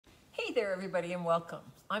Hey there, everybody, and welcome.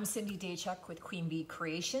 I'm Cindy Daychuck with Queen Bee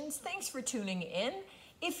Creations. Thanks for tuning in.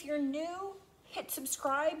 If you're new, hit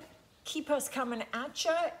subscribe. Keep us coming at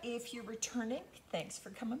ya. If you're returning, thanks for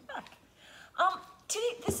coming back.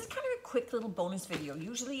 Today, this is kind of a quick little bonus video.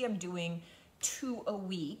 Usually I'm doing 2 a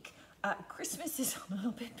week. Christmas is a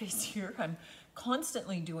little bit busier. I'm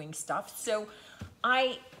constantly doing stuff. So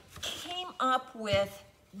I came up with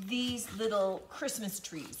these little Christmas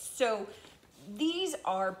trees. So these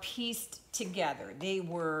are pieced together. They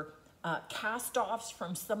were cast-offs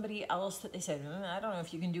from somebody else that they said, I don't know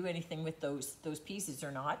if you can do anything with those pieces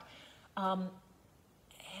or not. And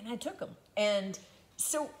I took them. And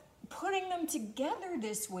so putting them together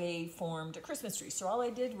this way formed a Christmas tree. So all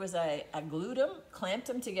I did was I glued them, clamped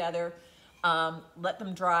them together, let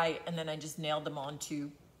them dry, and then I just nailed them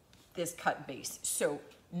onto this cut base. So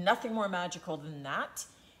nothing more magical than that.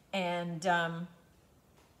 And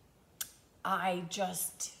I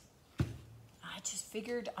just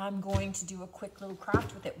figured I'm going to do a quick little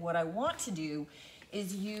craft with it. What I want to do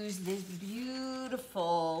is use this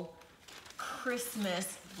beautiful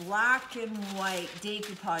Christmas black and white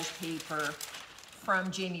decoupage paper from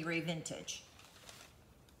Jamie Ray Vintage.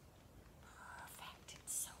 Perfect,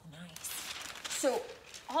 it's so nice. So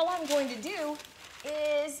all I'm going to do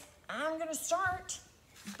is I'm gonna start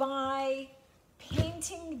by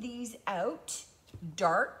painting these out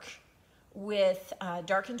dark with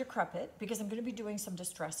dark and decrepit, because I'm going to be doing some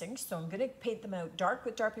distressing. So I'm going to paint them out dark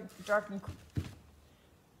with I'm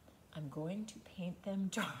going to paint them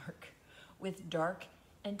dark with dark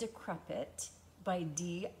and decrepit by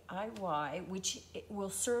DIY, which it will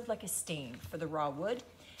serve like a stain for the raw wood.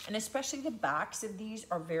 And especially the backs of these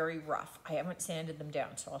are very rough. I haven't sanded them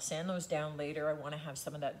down, so I'll sand those down later. I want to have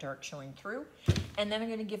some of that dark showing through. And then I'm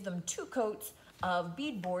going to give them 2 coats of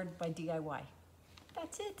beadboard by DIY.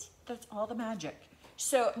 That's it. That's all the magic.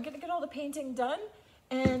 So I'm going to get all the painting done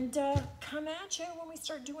and come at you when we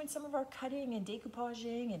start doing some of our cutting and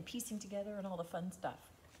decoupaging and piecing together and all the fun stuff.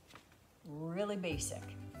 Really basic.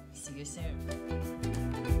 See you soon.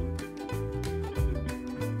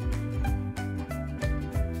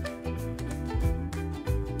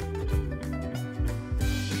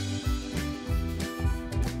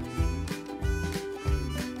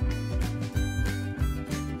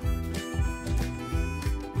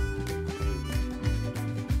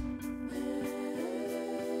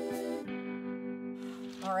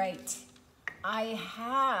 All right, I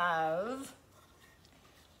have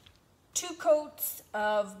 2 coats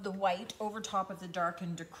of the white over top of the dark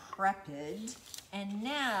and decrepit, and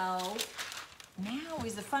now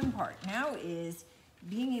is the fun part. Now is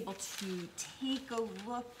being able to take a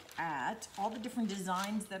look at all the different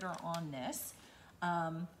designs that are on this.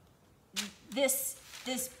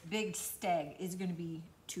 This big stag is going to be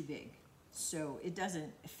too big, so it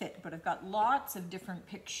doesn't fit, but I've got lots of different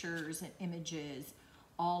pictures and images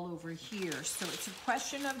all over here. So it's a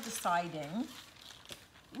question of deciding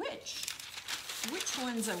which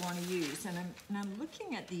ones I want to use. And I'm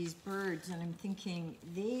looking at these birds and I'm thinking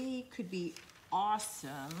they could be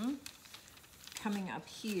awesome coming up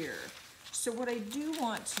here. So what I do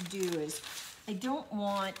want to do is I don't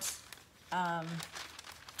want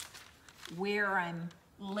where I'm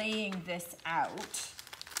laying this out,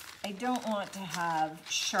 I don't want to have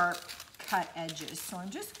sharp cut edges. So I'm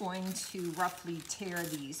just going to roughly tear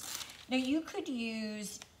these. Now you could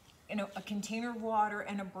use, a container of water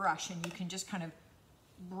and a brush, and you can just kind of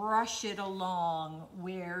brush it along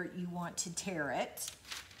where you want to tear it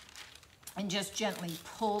and just gently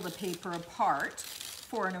pull the paper apart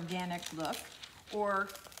for an organic look, or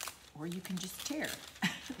you can just tear.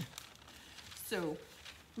 So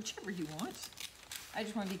whichever you want. I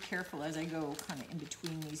just want to be careful as I go kind of in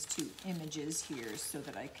between these 2 images here so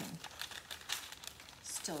that I can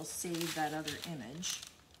still save that other image.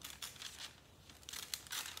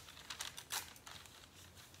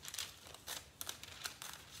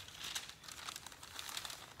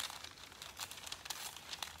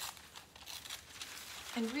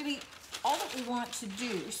 And really all that we want to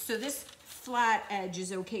do, so this flat edge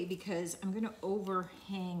is okay because I'm going to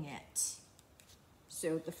overhang it.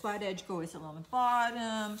 So the flat edge goes along the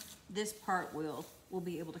bottom. This part will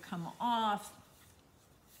be able to come off.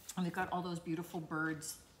 And we've got all those beautiful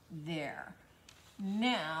birds there.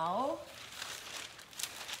 Now,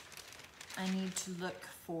 I need to look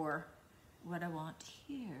for what I want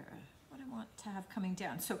here, what I want to have coming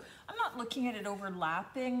down. So I'm not looking at it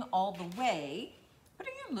overlapping all the way, but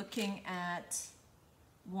I am looking at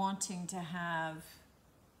wanting to have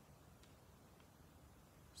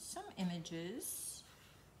some images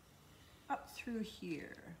up through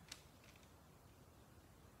here.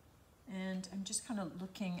 And I'm just kind of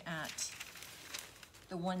looking at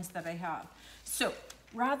the ones that I have. So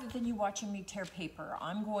rather than you watching me tear paper,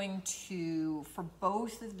 I'm going to, for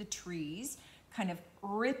both of the trees, kind of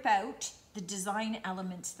rip out the design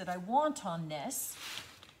elements that I want on this,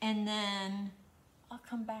 and then I'll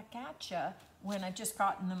come back at you when I've just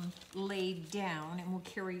gotten them laid down, and we'll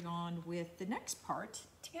carry on with the next part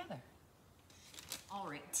together. All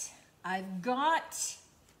right, I've got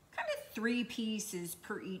kind of 3 pieces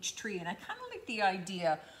per each tree, and I kind of like the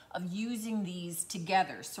idea of using these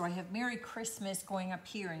together. So I have Merry Christmas going up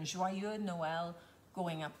here and Joyeux Noël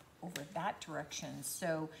going up over that direction.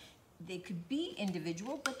 So they could be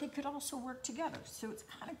individual, but they could also work together. So it's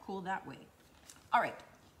kind of cool that way. All right,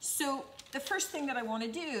 so the first thing that I want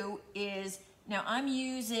to do is, now I'm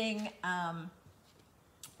using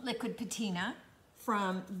liquid patina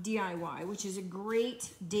from DIY, which is a great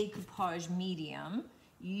decoupage medium.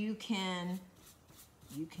 You can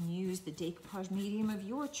use the decoupage medium of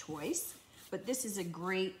your choice, but this is a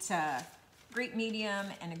great medium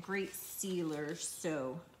and a great sealer,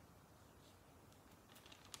 so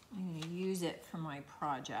I'm going to use it for my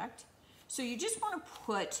project. So you just want to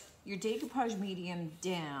put your decoupage medium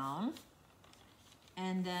down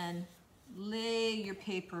and then lay your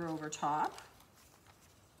paper over top.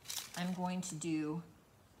 I'm going to do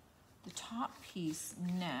the top piece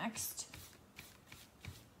next,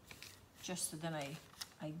 just so that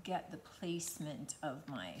I get the placement of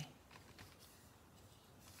my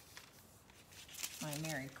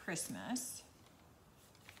Merry Christmas,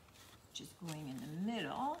 which is going in the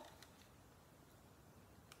middle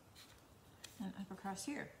and up across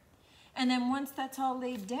here. And then once that's all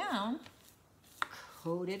laid down,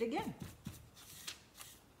 coat it again.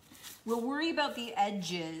 We'll worry about the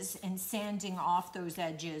edges and sanding off those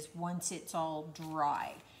edges once it's all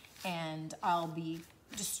dry. And I'll be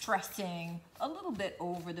distressing a little bit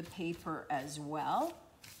over the paper as well,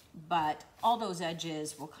 but all those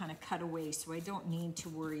edges will kind of cut away, so I don't need to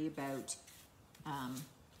worry about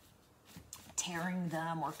tearing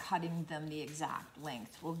them or cutting them the exact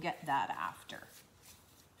length. We'll get that after.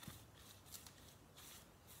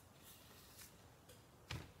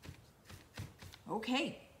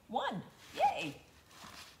 Okay, 1, yay!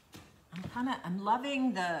 I'm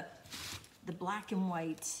loving the black and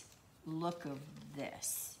white look of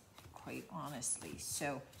this, quite honestly.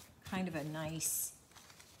 So kind of a nice,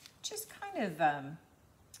 just kind of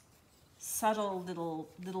subtle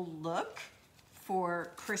little look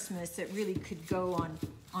for Christmas that really could go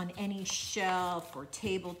on any shelf or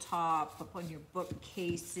tabletop, up on your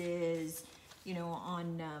bookcases, you know,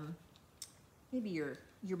 on maybe your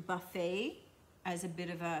buffet as a bit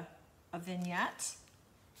of a vignette,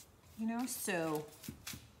 you know. So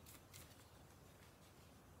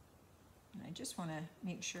and I just want to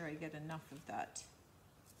make sure I get enough of that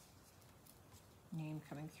name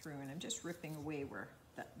coming through, and I'm just ripping away where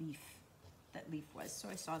that leaf was, so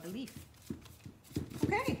I saw the leaf.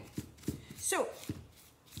 Okay, so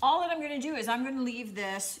all that I'm going to do is I'm going to leave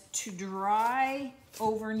this to dry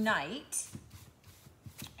overnight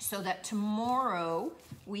so that tomorrow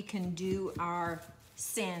we can do our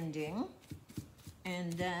sanding,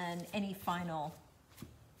 and then any final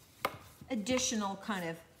additional kind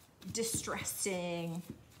of distressing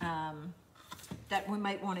that we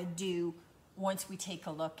might want to do once we take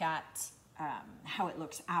a look at how it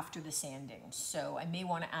looks after the sanding. So I may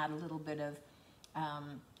want to add a little bit of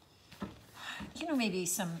you know, maybe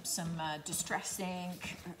some distress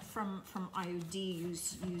ink from IOD,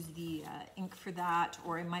 use the ink for that,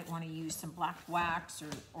 or I might want to use some black wax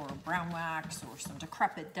or brown wax or some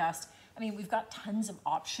decrepit dust. I mean, we've got tons of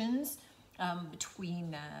options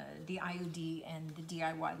between the IOD and the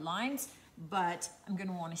DIY lines, but I'm going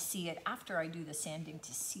to want to see it after I do the sanding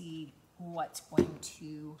to see what's going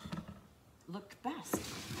to look best.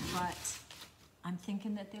 But I'm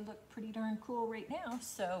thinking that they look pretty darn cool right now,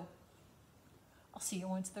 so I'll see you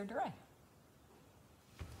once they're dry.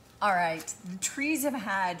 All right, the trees have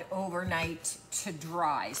had overnight to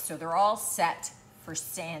dry, so they're all set for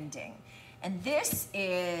sanding. And this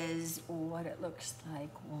is what it looks like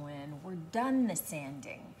when we're done the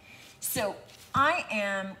sanding. So I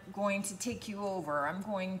am going to take you over. I'm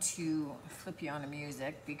going to flip you on the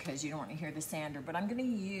music because you don't want to hear the sander, but I'm going to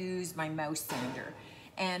use my mouse sander.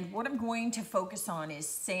 And what I'm going to focus on is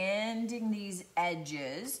sanding these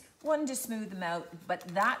edges, one to smooth them out, but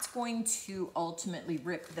that's going to ultimately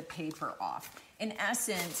rip the paper off. In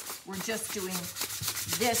essence, we're just doing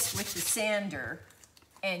this with the sander,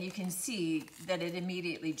 and you can see that it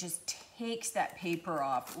immediately just takes that paper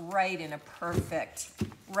off right in a perfect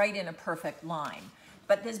line.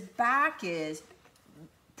 But this back is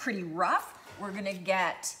pretty rough. we're gonna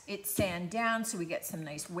get it sand down so we get some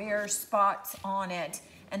nice wear spots on it.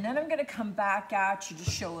 And then I'm gonna come back at you to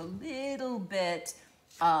show a little bit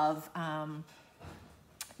of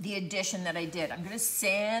the addition that I did. I'm gonna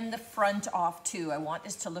sand the front off too. I want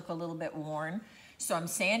this to look a little bit worn. So I'm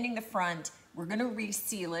sanding the front. We're gonna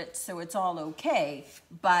reseal it so it's all okay,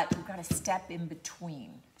 but we've got a step in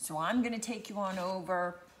between. So I'm gonna take you on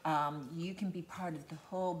over. You can be part of the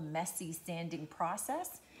whole messy sanding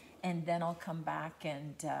process, and then I'll come back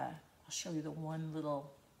and I'll show you the one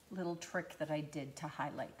little trick that I did to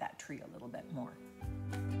highlight that tree a little bit more.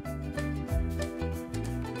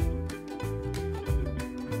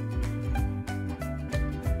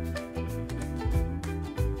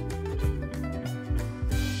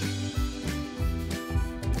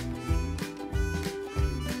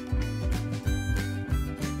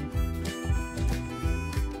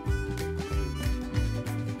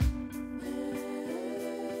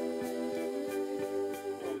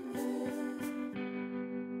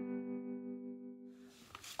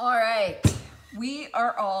 All right, we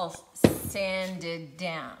are all sanded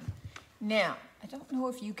down. Now, I don't know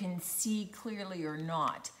if you can see clearly or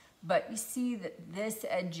not, but you see that this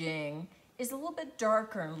edging is a little bit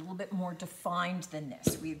darker and a little bit more defined than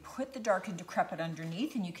this. We put the dark and decrepit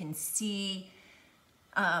underneath, and you can see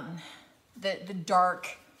the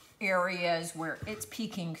dark areas where it's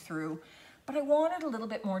peeking through, but I wanted a little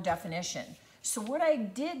bit more definition. So what I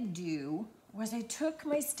did do was I took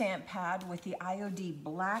my stamp pad with the IOD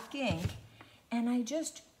black ink and I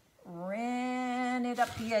just ran it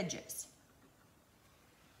up the edges.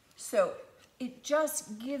 So it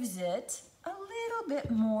just gives it a little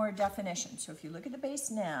bit more definition. So if you look at the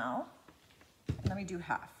base now, let me do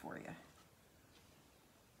half for you.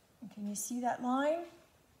 Can you see that line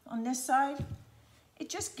on this side? It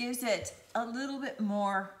just gives it a little bit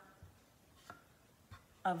more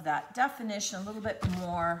of that definition, a little bit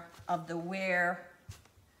more of the wear.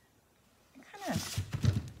 It kind of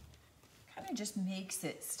just makes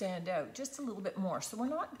it stand out just a little bit more. So we're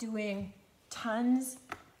not doing tons,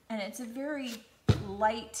 and it's a very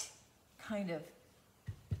light kind of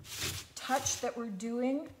touch that we're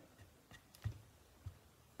doing,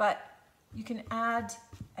 but you can add,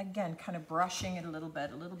 again, kind of brushing it a little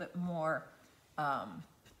bit more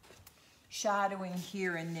shadowing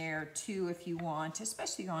here and there too if you want,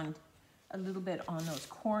 especially on a little bit on those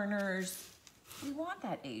corners. We want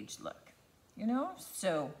that aged look, you know?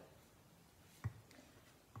 So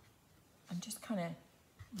I'm just kind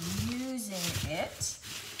of using it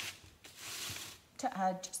to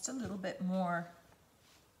add just a little bit more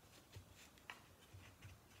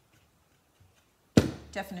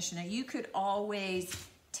definition. Now you could always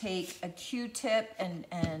take a Q-tip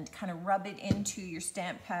and kind of rub it into your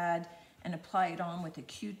stamp pad and apply it on with a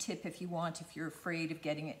Q-tip if you want, if you're afraid of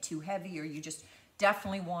getting it too heavy, or you just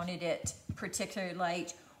definitely wanted it particularly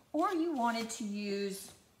light, or you wanted to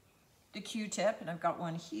use the Q-tip, and I've got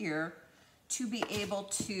one here, to be able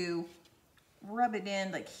to rub it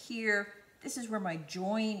in like here. This is where my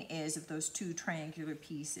join is of those two triangular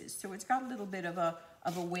pieces. So it's got a little bit of a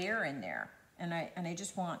wear in there. And I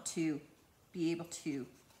just want to be able to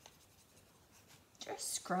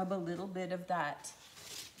just scrub a little bit of that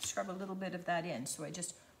in. So I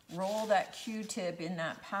just roll that Q-tip in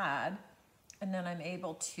that pad, and then I'm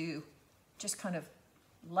able to just kind of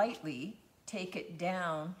lightly take it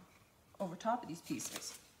down over top of these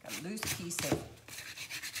pieces. Got a loose piece of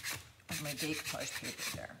my decoupage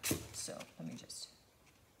paper there. So let me just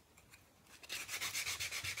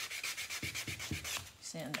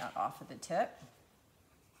sand that off of the tip.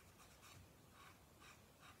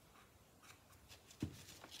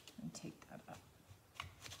 And take that up.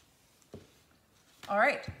 All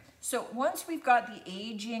right, so once we've got the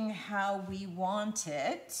aging how we want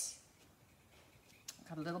it,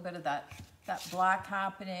 got a little bit of that black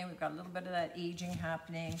happening, we've got a little bit of that aging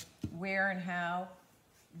happening, where and how,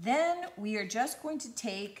 then we are just going to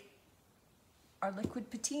take our liquid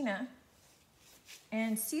patina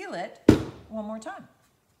and seal it one more time.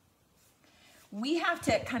 We have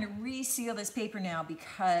to kind of reseal this paper now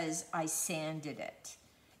because I sanded it.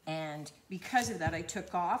 And because of that, I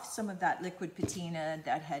took off some of that liquid patina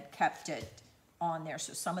that had kept it on there.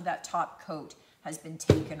 So some of that top coat has been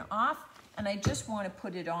taken off, and I just want to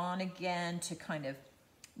put it on again to kind of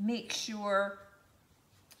make sure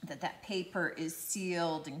that that paper is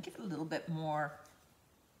sealed and give it a little bit more,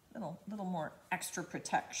 little more extra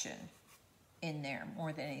protection in there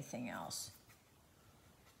more than anything else.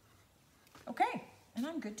 Okay, and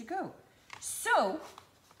I'm good to go. So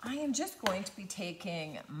I am just going to be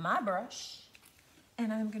taking my brush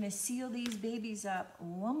and I'm going to seal these babies up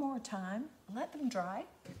one more time, let them dry,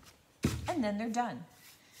 and then they're done.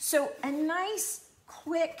 So a nice,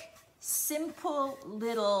 quick, simple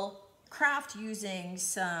little craft using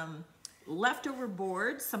some leftover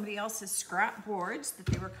boards, somebody else's scrap boards that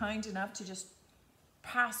they were kind enough to just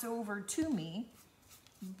pass over to me.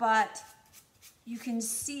 But you can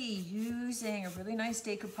see using a really nice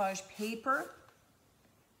decoupage paper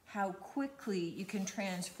how quickly you can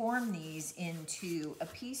transform these into a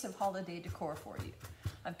piece of holiday decor for you.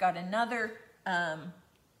 I've got another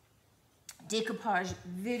decoupage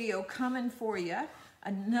video coming for you.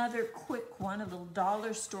 Another quick one, a little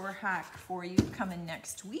dollar store hack for you coming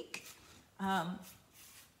next week.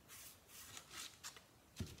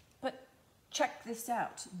 But check this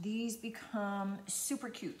out. These become super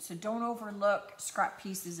cute. So don't overlook scrap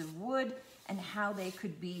pieces of wood and how they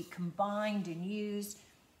could be combined and used.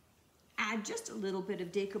 Add just a little bit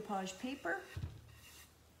of decoupage paper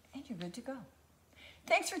and you're good to go.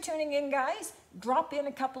 Thanks for tuning in, guys. Drop in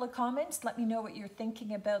a couple of comments. Let me know what you're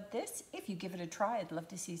thinking about this. If you give it a try, I'd love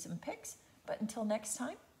to see some pics. But until next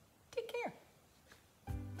time,